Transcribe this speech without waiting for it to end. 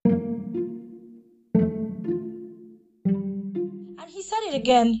he said it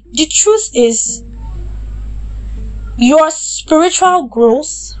again. The truth is, your spiritual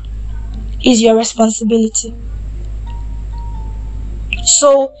growth is your responsibility.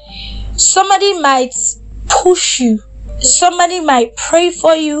 So, somebody might push you. Somebody might pray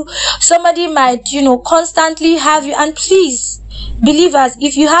for you. Somebody might, constantly have you. And please, believers,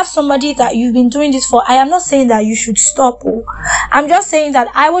 if you have somebody that you've been doing this for, I am not saying that you should stop. I'm just saying that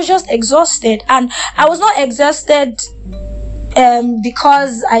I was just exhausted. And I was not exhausted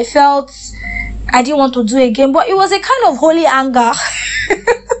because I felt I didn't want to do it again. But it was a kind of holy anger.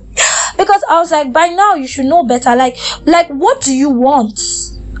 Because I was like, by now you should know better. Like what do you want?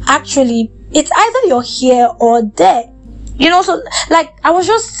 Actually, it's either you're here or there. So like I was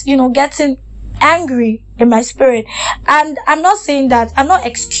just, getting angry in my spirit. And I'm not saying that, I'm not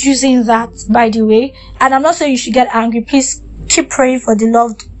excusing that, by the way. And I'm not saying you should get angry. Please keep praying for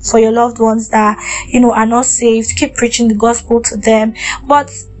your loved ones that, are not saved. Keep preaching the gospel to them.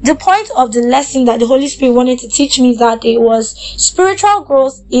 But the point of the lesson that the Holy Spirit wanted to teach me that day was spiritual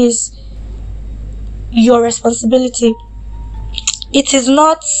growth is your responsibility. It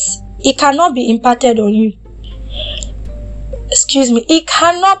cannot be imparted on you. It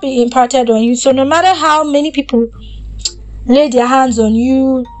cannot be imparted on you. So no matter how many people lay their hands on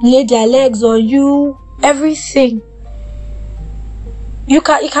you, lay their legs on you, everything,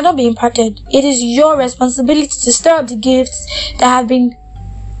 it cannot be imparted. It is your responsibility to stir up the gifts that have been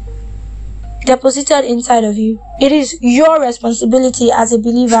deposited inside of you. It is your responsibility as a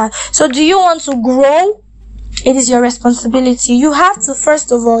believer. So do you want to grow? It is your responsibility. You have to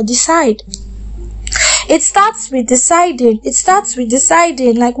first of all decide. It starts with deciding.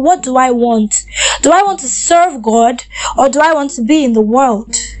 Like, what do I want? Do I want to serve God, or do I want to be in the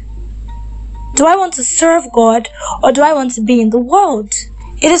world? Do I want to serve God, or do I want to be in the world?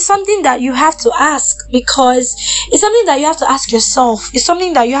 It is something that you have to ask, because it's something that you have to ask yourself. It's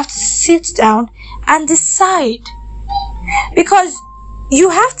something that you have to sit down and decide, because you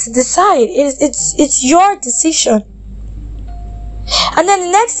have to decide. It's your decision. And then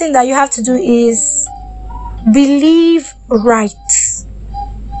the next thing that you have to do is believe right.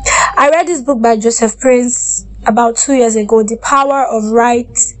 I read this book by Joseph Prince about 2 years ago, The Power of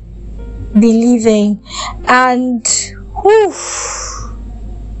Right Believing, and it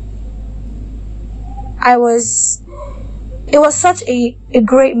was such a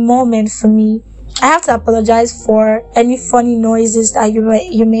great moment for me. I have to apologize for any funny noises that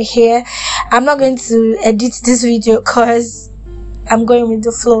you may hear. I'm not going to edit this video because I'm going with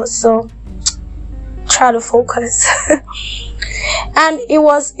the flow, so try to focus. And it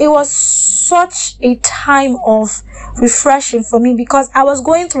was such a time of refreshing for me, because I was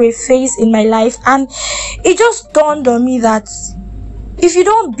going through a phase in my life, and it just dawned on me that if you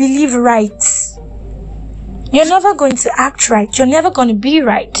don't believe right, you're never going to act right. You're never going to be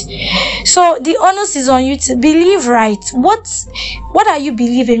right. So the onus is on you to believe right. What are you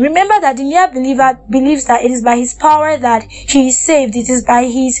believing? Remember that the mere believer believes that it is by his power that he is saved. It is by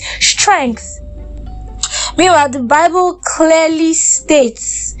his strength. Meanwhile, the Bible clearly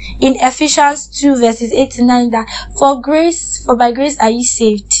states in Ephesians 2 verses 8 to 9 that for by grace are ye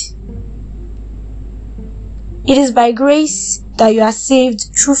saved. It is by grace that you are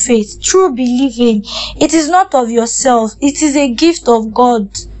saved through faith, through believing. It is not of yourself. It is a gift of God.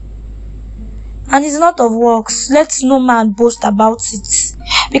 And it's not of works. Let no man boast about it.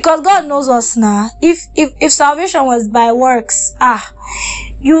 Because God knows us now. If salvation was by works,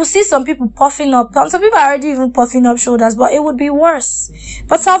 you will see some people puffing up. Some people are already even puffing up shoulders, but it would be worse.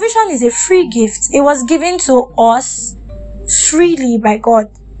 But salvation is a free gift. It was given to us freely by God.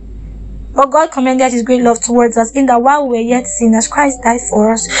 But God commended his great love towards us in that while we were yet sinners, Christ died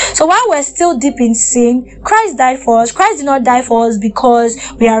for us. So while we're still deep in sin, Christ died for us. Christ did not die for us because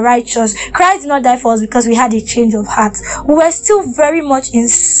we are righteous. Christ did not die for us because we had a change of heart. We were still very much in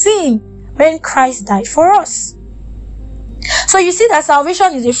sin when Christ died for us. So you see that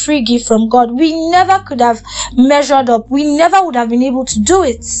salvation is a free gift from God. We never could have measured up. We never would have been able to do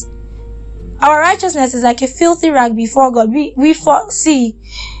it. Our righteousness is like a filthy rag before God. We foresee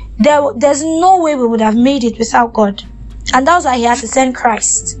there's no way we would have made it without God. And that's why he had to send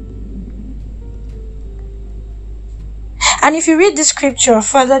Christ. And if you read the scripture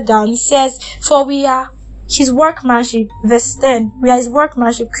further down, it says, for we are his workmanship, verse 10. We are his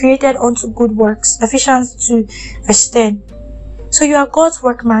workmanship, created unto good works. Ephesians 2, verse 10. So you are God's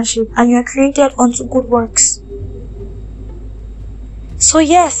workmanship, and you are created unto good works. So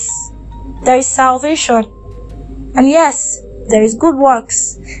yes, there is salvation. And yes, there is good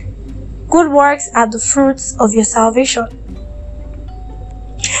works. Good works are the fruits of your salvation.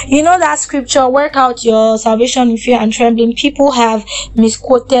 You know that scripture, work out your salvation in fear and trembling. People have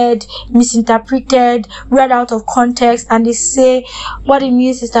misquoted, misinterpreted, read out of context, and they say what it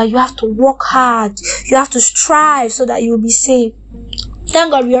means is that you have to work hard, you have to strive so that you will be saved.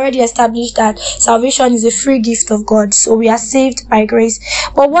 Thank God we already established that salvation is a free gift of God, so we are saved by grace.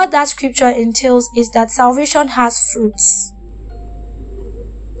 But what that scripture entails is that salvation has fruits.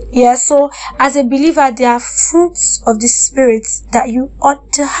 Yeah, so as a believer, there are fruits of the Spirit that you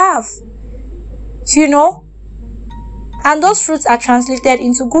ought to have. You know? And those fruits are translated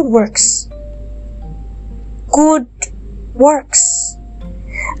into good works. Good works.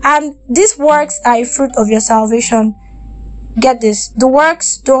 And these works are a fruit of your salvation. Get this. The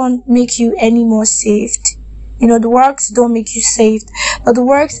works don't make you any more saved. You know, the works don't make you saved. But the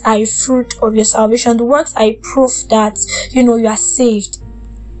works are a fruit of your salvation. The works are a proof that, you know, you are saved.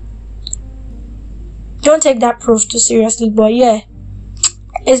 Don't take that proof too seriously, but yeah,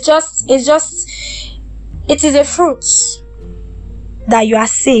 it is a fruit that you are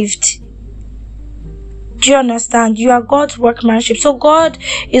saved. Do you understand? You are God's workmanship. So God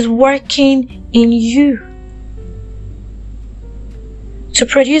is working in you to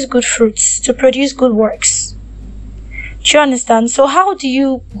produce good fruits, to produce good works. Do you understand? So how do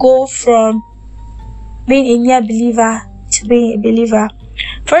you go from being a near believer to being a believer?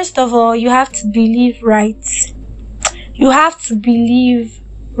 First of all, you have to believe right. You have to believe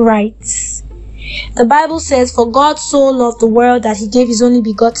right. The Bible says, for God so loved the world that he gave his only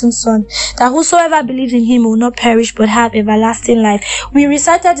begotten Son, that whosoever believes in him will not perish but have everlasting life. We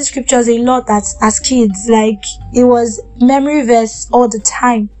recited the scriptures a lot as kids, like it was memory verse all the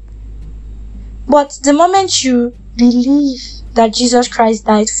time. But the moment you believe that Jesus Christ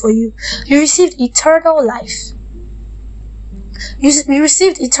died for you, you received eternal life. You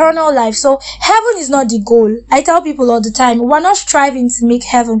received eternal life. So heaven is not the goal. I tell people all the time, we're not striving to make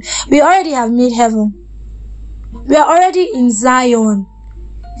heaven. We already have made heaven. We are already in Zion,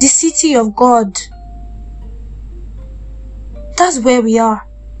 the city of God. That's where we are.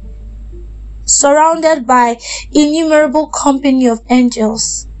 Surrounded by innumerable company of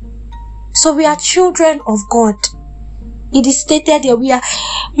angels. So we are children of God. It is stated here, we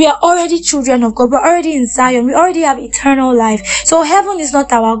are already children of God. We're already in Zion. We already have eternal life. So heaven is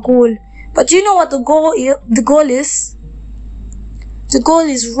not our goal. But do you know what the goal is? The goal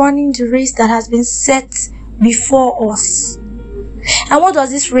is running the race that has been set before us. And what does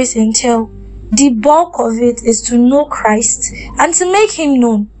this race entail? The bulk of it is to know Christ and to make him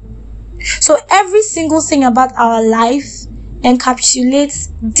known. So every single thing about our life encapsulates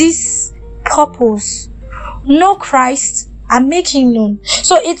this purpose. Know Christ and make him known.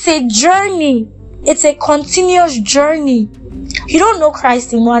 So it's a journey. It's a continuous journey. You don't know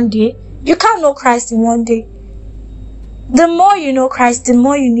Christ in one day. You can't know Christ in one day. The more you know Christ, the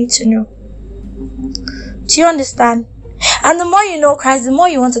more you need to know. Do you understand? And the more you know Christ, the more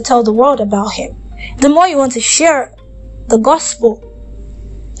you want to tell the world about him. The more you want to share the gospel.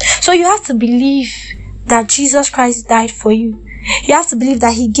 So you have to believe that Jesus Christ died for you. You have to believe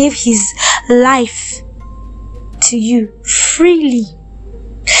that he gave his life to you freely,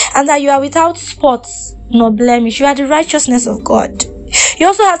 and that you are without spot nor blemish. You are the righteousness of God. You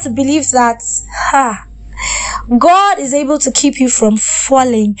also have to believe that God is able to keep you from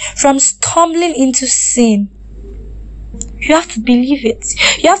falling, from stumbling into sin. You have to believe it.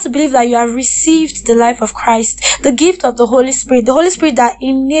 You have to believe that you have received the life of Christ, the gift of the Holy Spirit that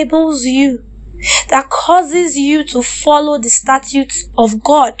enables you, that causes you to follow the statutes of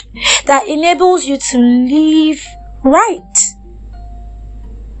God, that enables you to live right.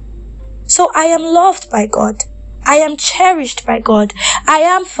 So I am loved by God. I am cherished by God. I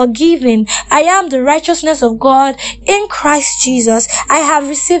am forgiven. I am the righteousness of God in Christ Jesus. I have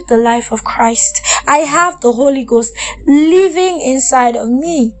received the life of Christ. I have the Holy Ghost living inside of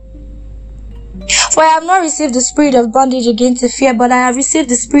me. For I have not received the spirit of bondage again to fear, but I have received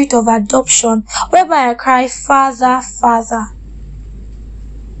the spirit of adoption, whereby I cry, Father, Father.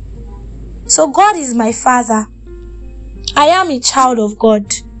 So God is my Father. I am a child of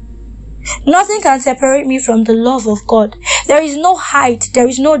God. Nothing can separate me from the love of God. There is no height, there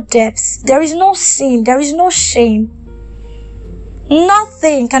is no depth, there is no sin, there is no shame.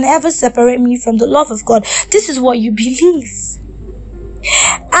 Nothing can ever separate me from the love of God. This is what you believe.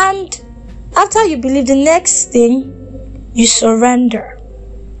 And after you believe, the next thing, you surrender.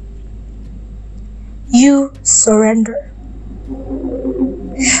 You surrender.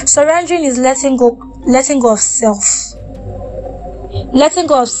 Surrendering is letting go of self. Letting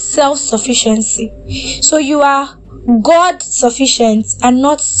go of self-sufficiency. So you are God-sufficient and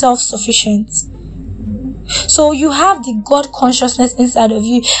not self-sufficient. So you have the God consciousness inside of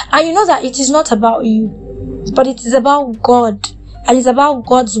you, and you know that it is not about you, but it is about God, and it's about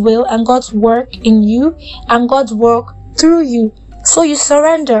God's will and God's work in you and God's work through you. So you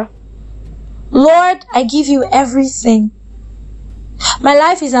surrender. Lord, I give you everything. My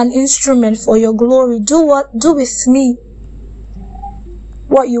life is an instrument for your glory. Do with me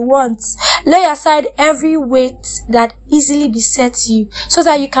what you want. Lay aside every weight that easily besets you, so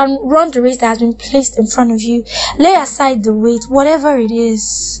that you can run the race that has been placed in front of you. Lay aside the weight, whatever it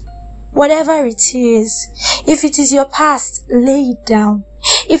is. Whatever it is. If it is your past, lay it down.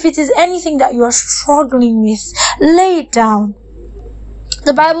 If it is anything that you are struggling with, lay it down.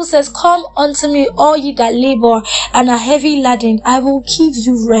 The Bible says, come unto me, all ye that labor and are heavy laden, I will give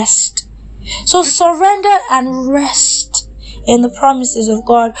you rest. So surrender and rest in the promises of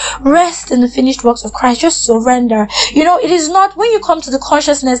God. Rest in the finished works of Christ. Just surrender. You know, it is not, when you come to the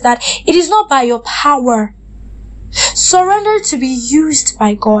consciousness that it is not by your power. Surrender to be used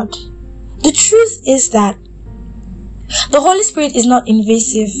by God. The truth is that the Holy Spirit is not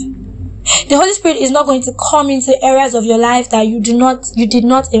invasive. The Holy Spirit is not going to come into areas of your life that you did not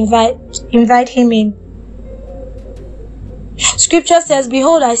invite him in. Scripture says,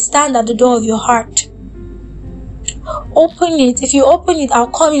 behold, I stand at the door of your heart. Open it. If you open it, I'll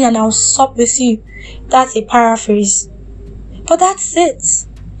come in and I'll sup with you. That's a paraphrase. But that's it.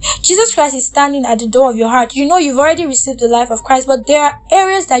 Jesus Christ is standing at the door of your heart. You know you've already received the life of Christ, but there are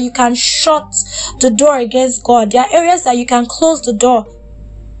areas that you can shut the door against God. There are areas that you can close the door.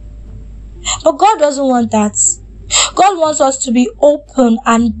 But God doesn't want that. God wants us to be open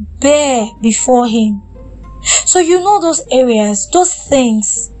and bare before him. So you know those areas, those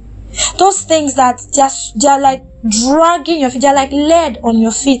things that they're like dragging your feet, they're like lead on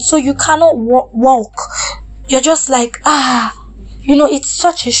your feet, so you cannot walk. You're just like, you know, it's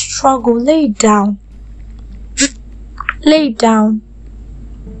such a struggle. Lay it down. Lay it down.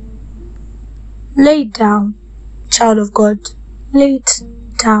 Lay it down, child of God. Lay it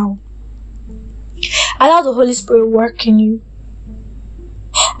down. Allow the Holy Spirit work in you.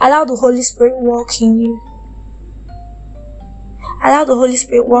 Allow the Holy Spirit walk in you. Allow the Holy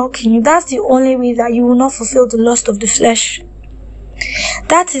Spirit walk in you. That's the only way that you will not fulfill the lust of the flesh.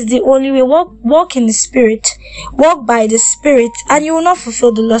 That is the only way. Walk in the Spirit. Walk by the Spirit, and you will not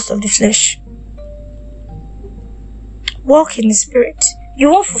fulfill the lust of the flesh. Walk in the Spirit. You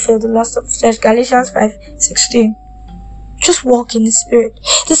won't fulfill the lust of the flesh. Galatians 5:16. Just walk in the Spirit.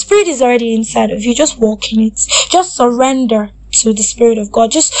 The Spirit is already inside of you. Just walk in it. Just surrender to the Spirit of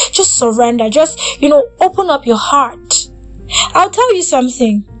God. Just surrender. Just, open up your heart. I'll tell you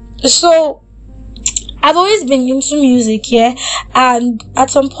something. So, I've always been into music, yeah? And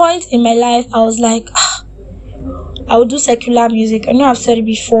at some point in my life, I was like, I would do secular music. I know I've said it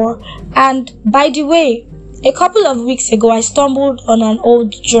before. And by the way, a couple of weeks ago, I stumbled on an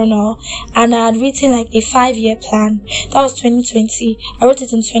old journal and I had written like a 5-year plan. That was 2020. I wrote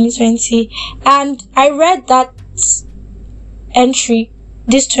it in 2020. And I read that entry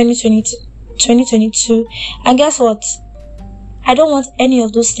this 2022. And guess what? I don't want any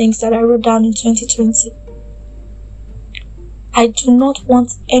of those things that I wrote down in 2020. I do not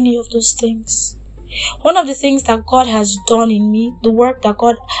want any of those things. One of the things that God has done in me, the work that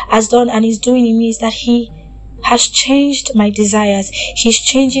God has done and is doing in me, is that He has changed my desires. He's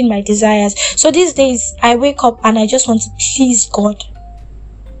changing my desires. So these days, I wake up and I just want to please God.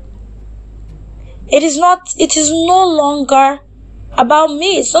 It is no longer about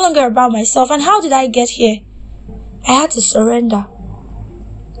me. It's no longer about myself. And how did I get here? I had to surrender.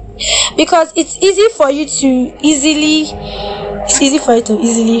 Because it's easy for you to easily,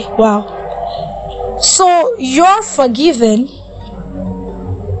 wow. So you're forgiven.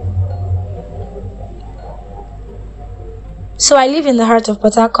 So I live in the heart of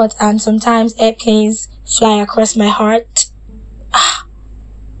Port Harcourt, and sometimes airplanes fly across my heart.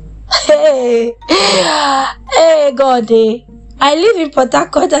 Hey God, I live in Port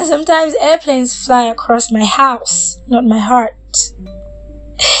Harcourt, and sometimes airplanes fly across my house, not my heart.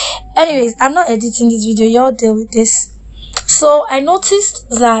 Anyways, I'm not editing this video, y'all deal with this. So I noticed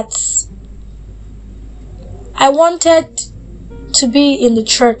that I wanted to be in the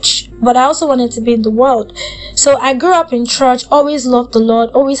church, but I also wanted to be in the world. So I grew up in church, always loved the Lord,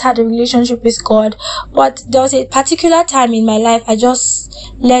 always had a relationship with God. But there was a particular time in my life I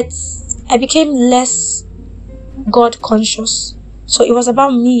became less God conscious. So it was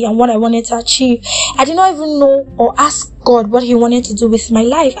about me and what I wanted to achieve. I did not even know or ask God what He wanted to do with my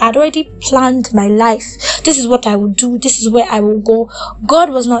life. I had already planned my life. This is what I would do. This is where I will go. God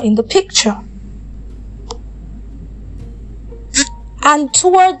was not in the picture. And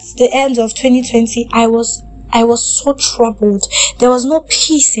towards the end of 2020, I was so troubled. There was no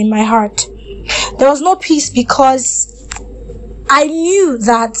peace in my heart. There was no peace because I knew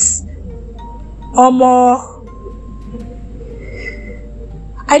that I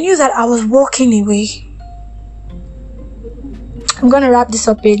was walking away. I'm going to wrap this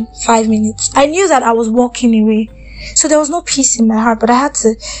up in 5 minutes. I knew that I was walking away. So there was no peace in my heart, but I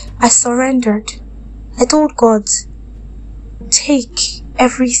surrendered. I told God, take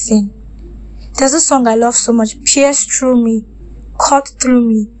everything. There's a song I love so much. Pierce through me, cut through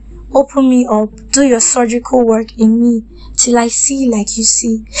me, open me up, do your surgical work in me till I see like you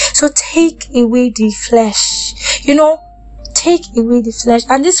see. So take away the flesh. Take away the flesh.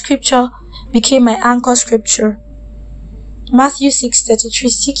 And this scripture became my anchor scripture. Matthew 6:33,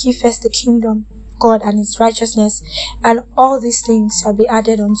 seek ye first the kingdom, God, and his righteousness, and all these things shall be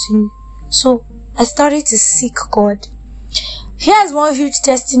added unto you. So I started to seek God. Here's one huge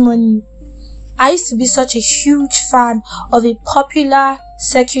testimony. I used to be such a huge fan of a popular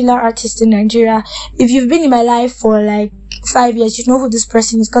secular artist in Nigeria. If you've been in my life for like 5 years, you know who this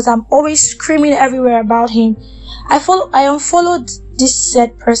person is, because I'm always screaming everywhere about him. I unfollowed this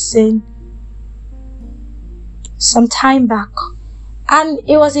said person some time back, and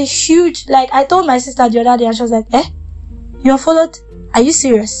it was a huge, I told my sister the other day, and she was like, you unfollowed? Are you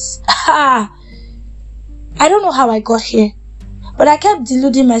serious? I don't know how I got here, but I kept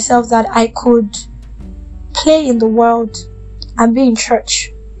deluding myself that I could play in the world and be in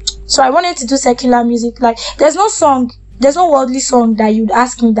church. So I wanted to do secular music. There's no worldly song that you'd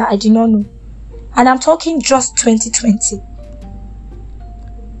ask me that I did not know. And I'm talking just 2020.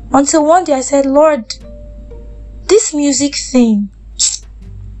 Until one day I said, Lord, this music thing,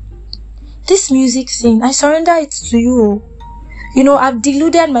 I surrender it to you. I've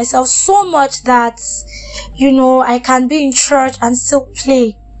deluded myself so much that, I can be in church and still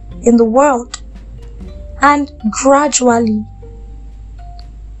play in the world. And gradually,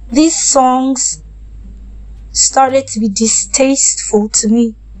 these songs started to be distasteful to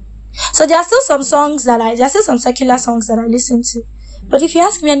me. So there are still some secular songs that I listen to. But if you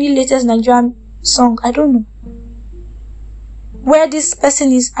ask me any latest Nigerian song, I don't know. Where this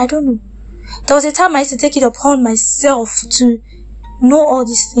person is, I don't know. There was a time I used to take it upon myself to know all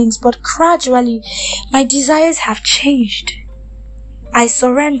these things, but gradually my desires have changed. I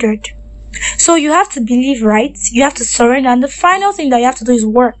surrendered. So you have to believe, right? You have to surrender, and the final thing that you have to do is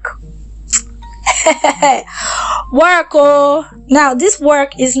work. Work. Now this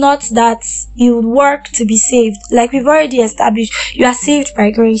work is not that you work to be saved. Like we've already established, you are saved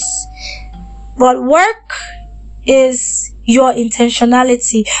by grace. But work is your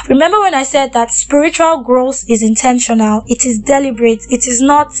intentionality. Remember when I said that spiritual growth is intentional? It is deliberate. It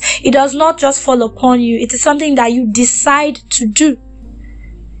does not just fall upon you. It is something that you decide to do.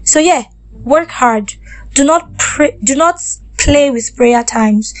 So yeah, work hard. Do not play with prayer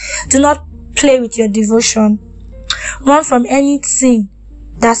times. Do not play with your devotion. Run from anything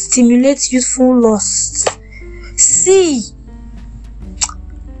that stimulates youthful lust. See,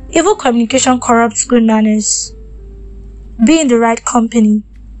 evil communication corrupts good manners. Be in the right company.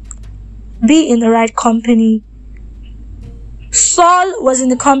 Be in the right company. Saul was in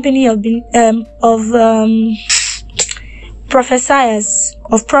the company of prophets.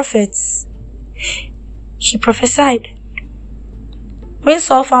 He prophesied. When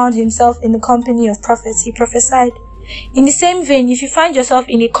Saul found himself in the company of prophets, he prophesied. In the same vein, if you find yourself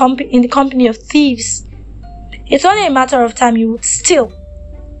in the company of thieves, it's only a matter of time you would steal.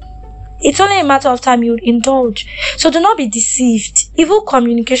 It's only a matter of time you would indulge. So do not be deceived. Evil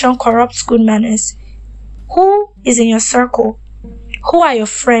communication corrupts good manners. Who is in your circle? Who are your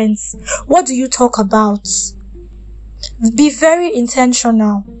friends? What do you talk about? Be very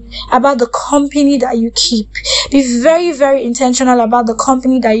intentional about the company that you keep. Be very, very intentional about the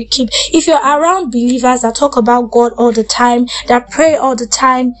company that you keep. If you're around believers that talk about God all the time, that pray all the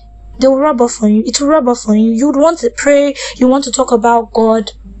time, they will rub off on you. It will rub off on you. You would want to pray. You want to talk about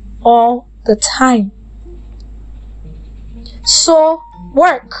God all the time. So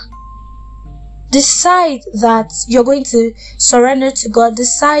work. Decide that you're going to surrender to God.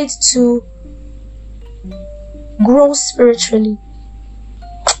 Decide to grow spiritually.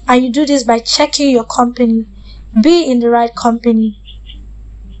 And you do this by checking your company. Be in the right company.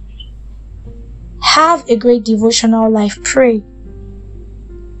 Have a great devotional life. Pray.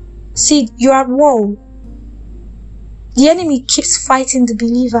 See, you're at war. The enemy keeps fighting the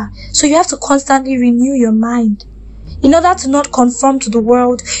believer. So you have to constantly renew your mind. In order to not conform to the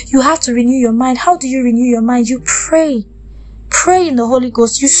world, you have to renew your mind. How do you renew your mind? You pray. Pray in the Holy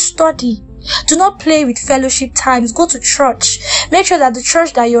Ghost. You study. Do not play with fellowship times. Go to church. Make sure that the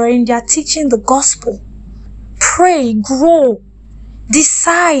church that you're in, they are teaching the gospel. Pray, grow,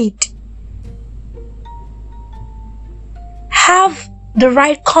 decide. Have the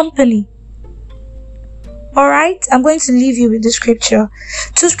right company. Alright, I'm going to leave you with the scripture.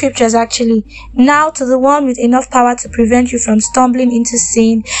 2 scriptures actually. Now to the one with enough power to prevent you from stumbling into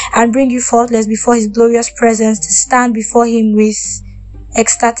sin and bring you faultless before his glorious presence to stand before him with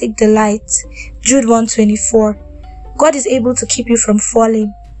ecstatic delight. Jude 1:24. God is able to keep you from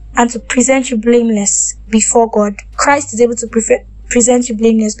falling and to present you blameless before God. Christ is able to present you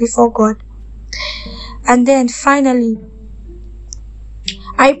blameless before God. And then finally,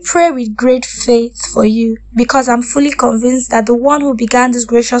 I pray with great faith for you because I'm fully convinced that the one who began this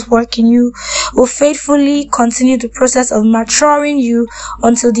gracious work in you will faithfully continue the process of maturing you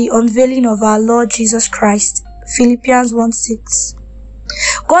until the unveiling of our Lord Jesus Christ. Philippians 1:6.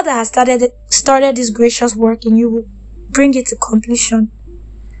 God that has started this gracious work in you will bring it to completion.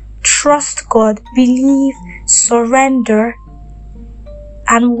 Trust God, believe, surrender,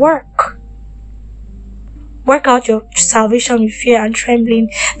 and work. Work out your salvation with fear and trembling.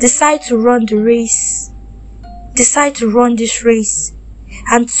 Decide to run the race. Decide to run this race.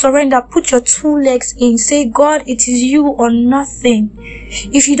 And surrender. Put your 2 legs in. Say, God, it is you or nothing.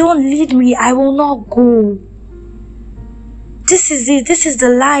 If you don't lead me, I will not go. This is it. This is the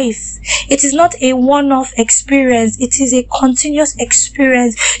life. It is not a one-off experience. It is a continuous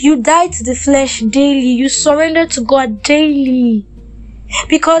experience. You die to the flesh daily. You surrender to God daily.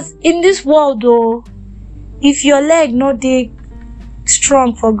 Because in this world, though, if your leg no dey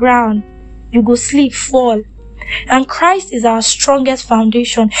strong for ground, you go sleep, fall. And Christ is our strongest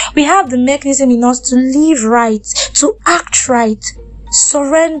foundation. We have the mechanism in us to live right, to act right,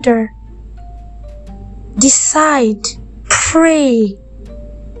 surrender, decide, pray.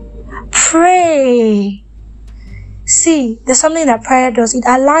 Pray. See, there's something that prayer does. It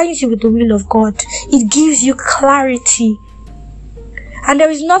aligns you with the will of God. It gives you clarity. And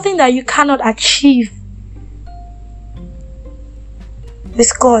there is nothing that you cannot achieve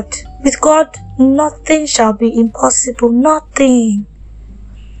with God. With God, nothing shall be impossible. Nothing.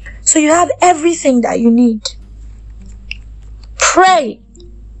 So you have everything that you need. Pray.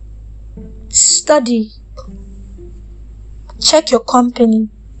 Study. Check your company.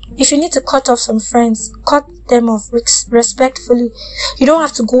 If you need to cut off some friends, cut them off respectfully. You don't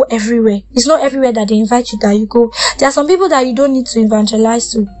have to go everywhere. It's not everywhere that they invite you that you go. There are some people that you don't need to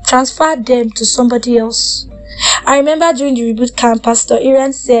evangelize to. Transfer them to somebody else. I remember during the reboot camp, Pastor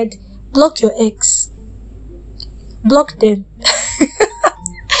Aaron said, block your ex. Block them.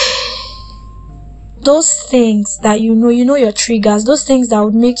 Those things that you know your triggers, those things that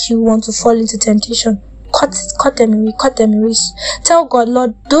would make you want to fall into temptation, cut them away. Tell God,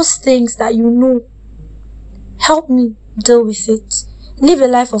 Lord, those things that you know, help me deal with it. Live a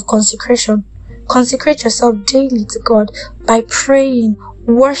life of consecration. Consecrate yourself daily to God by praying,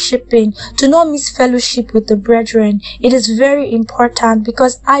 worshiping. Do not miss fellowship with the brethren. It is very important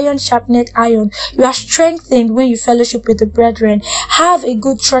because iron sharpeneth iron. You are strengthened when you fellowship with the brethren. Have a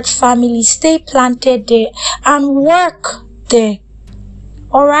good church family. Stay planted there and work there.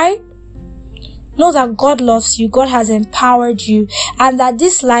 Alright? Know that God loves you. God has empowered you. And that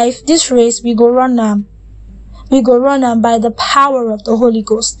this life, this race, we go run them. We go run them by the power of the Holy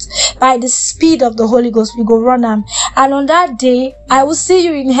Ghost. By the speed of the Holy Ghost, we go run them. And on that day, I will see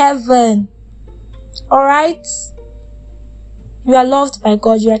you in heaven. Alright? You are loved by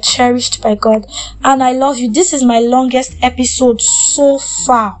God. You are cherished by God. And I love you. This is my longest episode so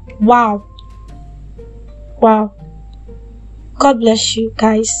far. Wow. Wow. God bless you,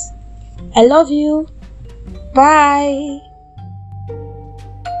 guys. I love you. Bye.